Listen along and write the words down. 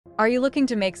Are you looking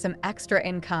to make some extra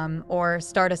income or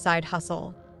start a side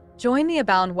hustle? Join the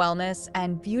Abound Wellness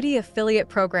and Beauty Affiliate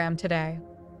Program today.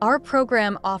 Our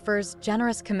program offers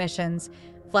generous commissions,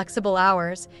 flexible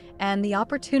hours, and the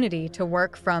opportunity to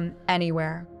work from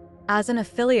anywhere. As an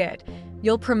affiliate,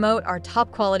 you'll promote our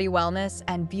top quality wellness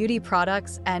and beauty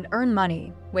products and earn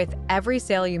money with every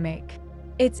sale you make.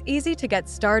 It's easy to get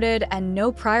started and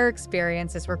no prior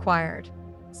experience is required.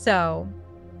 So,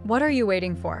 what are you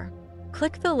waiting for?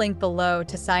 Click the link below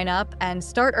to sign up and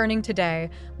start earning today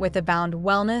with Abound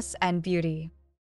Wellness and Beauty.